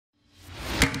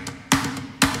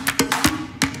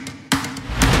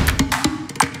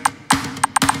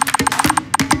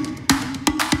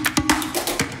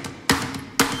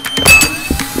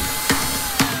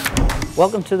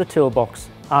Welcome to the Toolbox.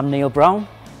 I'm Neil Brown,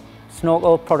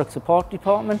 Snorkel Product Support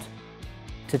Department.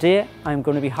 Today I'm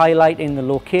going to be highlighting the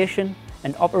location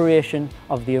and operation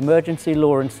of the emergency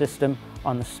lowering system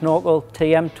on the Snorkel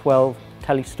TM12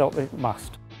 telescopic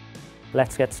mast.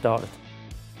 Let's get started.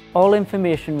 All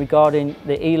information regarding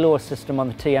the e-lower system on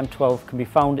the TM12 can be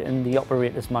found in the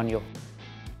operator's manual.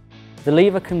 The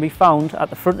lever can be found at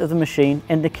the front of the machine,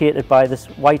 indicated by this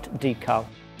white decal.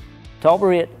 To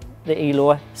operate the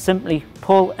e-lower, simply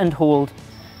pull and hold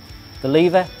the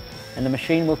lever and the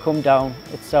machine will come down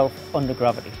itself under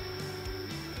gravity.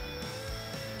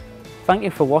 Thank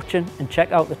you for watching, and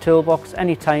check out the Toolbox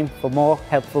anytime for more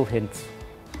helpful hints.